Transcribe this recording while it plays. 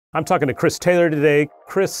I'm talking to Chris Taylor today.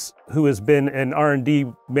 Chris, who has been an R&D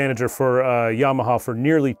manager for Yamaha for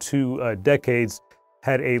nearly 2 decades,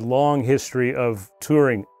 had a long history of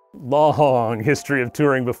touring. Long history of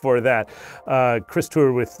touring before that. Chris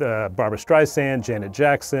toured with Barbara Streisand, Janet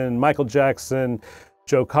Jackson, Michael Jackson,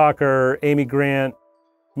 Joe Cocker, Amy Grant,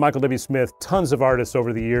 Michael W. Smith, tons of artists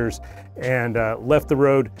over the years, and left the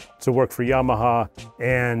road to work for Yamaha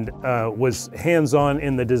and was hands-on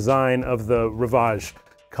in the design of the RIVAGE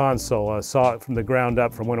console. Saw it from the ground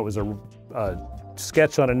up, from when it was a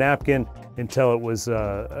sketch on a napkin until it was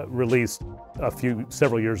released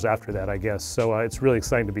several years after that, I guess. So it's really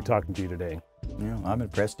exciting to be talking to you today. Yeah, I'm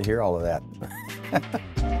impressed to hear all of that.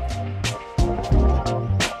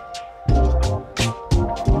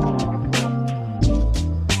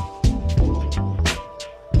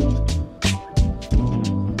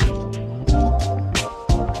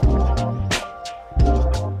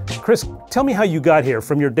 Chris, tell me how you got here,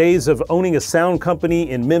 from your days of owning a sound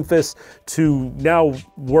company in Memphis to now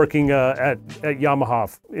working at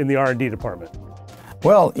Yamaha in the R&D department.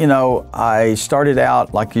 Well, you know, I started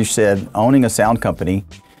out, like you said, owning a sound company,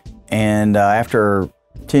 and after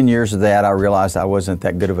 10 years of that, I realized I wasn't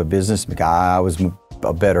that good of a business guy. I was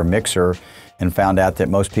a better mixer, and found out that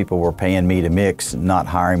most people were paying me to mix, not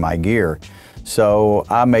hiring my gear. So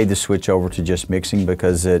I made the switch over to just mixing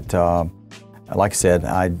because it, like I said,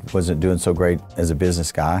 I wasn't doing so great as a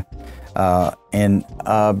business guy.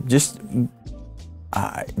 Just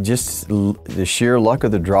the sheer luck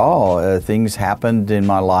of the draw, things happened in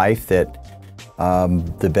my life that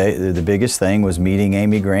the biggest thing was meeting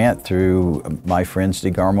Amy Grant through my friend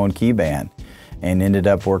Steve Garmo and Key Band, and ended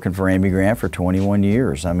up working for Amy Grant for 21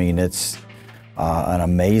 years. I mean, it's an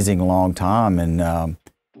amazing long time, and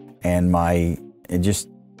just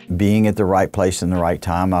being at the right place in the right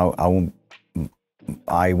time.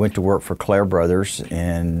 I went to work for Claire Brothers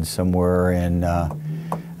and somewhere in,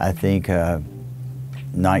 I think,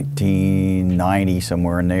 1990,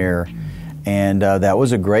 somewhere in there. And that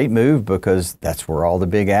was a great move because that's where all the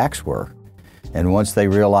big acts were. And once they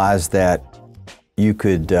realized that you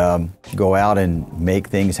could go out and make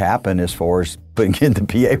things happen as far as putting in the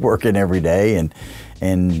PA working every day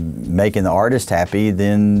and making the artist happy,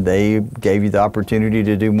 then they gave you the opportunity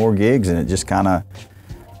to do more gigs, and it just kind of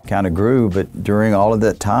grew. But during all of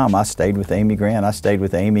that time, I stayed with Amy Grant. I stayed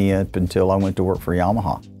with Amy up until I went to work for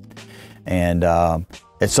Yamaha. And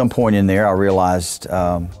at some point in there, I realized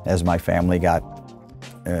as my family got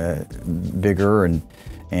bigger and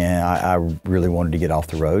I really wanted to get off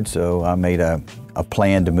the road, so I made a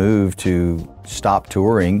plan to move to stop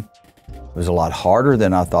touring. It was a lot harder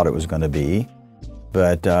than I thought it was going to be,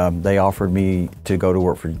 but they offered me to go to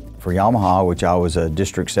work for Yamaha, which I was a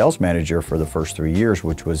district sales manager for the first 3 years,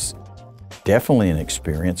 which was definitely an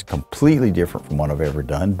experience, completely different from what I've ever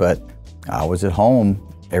done. But I was at home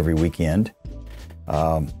every weekend.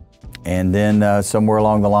 And then somewhere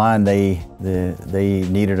along the line, they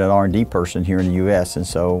needed an R&D person here in the U.S., and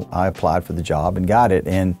so I applied for the job and got it.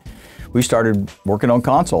 And we started working on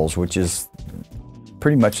consoles, which is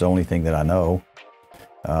pretty much the only thing that I know.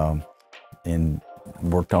 And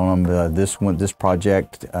worked on them. This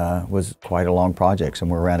project was quite a long project,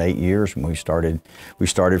 somewhere around 8 years when we started. We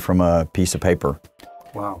started from a piece of paper.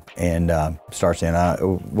 Wow. And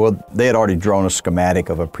well, they had already drawn a schematic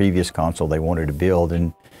of a previous console they wanted to build,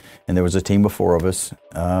 and there was a team of 4 of us.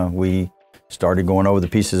 We started going over the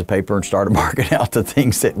pieces of paper and started marking out the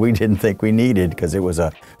things that we didn't think we needed, because it was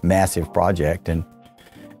a massive project, and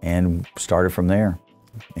started from there.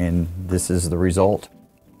 And this is the result.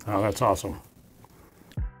 Oh, that's awesome.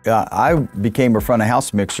 I became a front of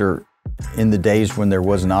house mixer in the days when there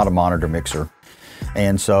was not a monitor mixer,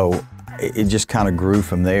 and so it just kind of grew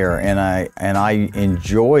from there. And I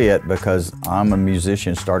enjoy it because I'm a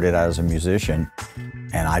musician, started out as a musician,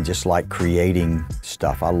 and I just like creating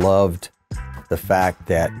stuff. I loved the fact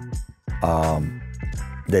that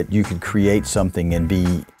that you could create something and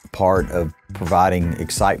be part of providing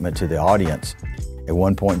excitement to the audience. At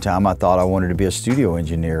one point in time, I thought I wanted to be a studio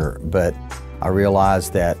engineer, but I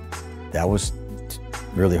realized that was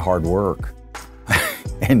really hard work.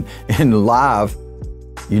 And in live,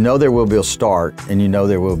 you know there will be a start and you know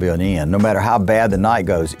there will be an end. No matter how bad the night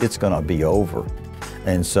goes, it's gonna be over.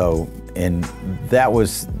 And that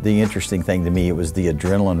was the interesting thing to me. It was the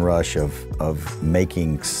adrenaline rush of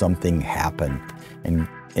making something happen and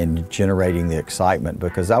generating the excitement,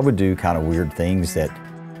 because I would do kind of weird things that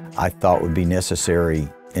I thought would be necessary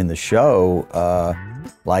in the show.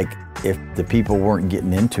 Like if the people weren't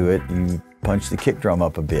getting into it, you punch the kick drum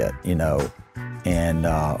up a bit, you know, and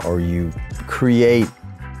or you create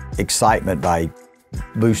excitement by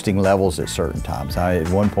boosting levels at certain times. At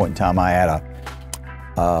one point in time, I had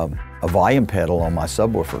a volume pedal on my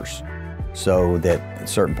subwoofers, so that at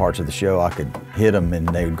certain parts of the show I could hit them and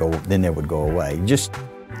they would go. Then they would go away.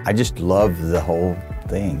 I just love the whole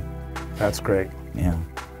thing. That's great. Yeah.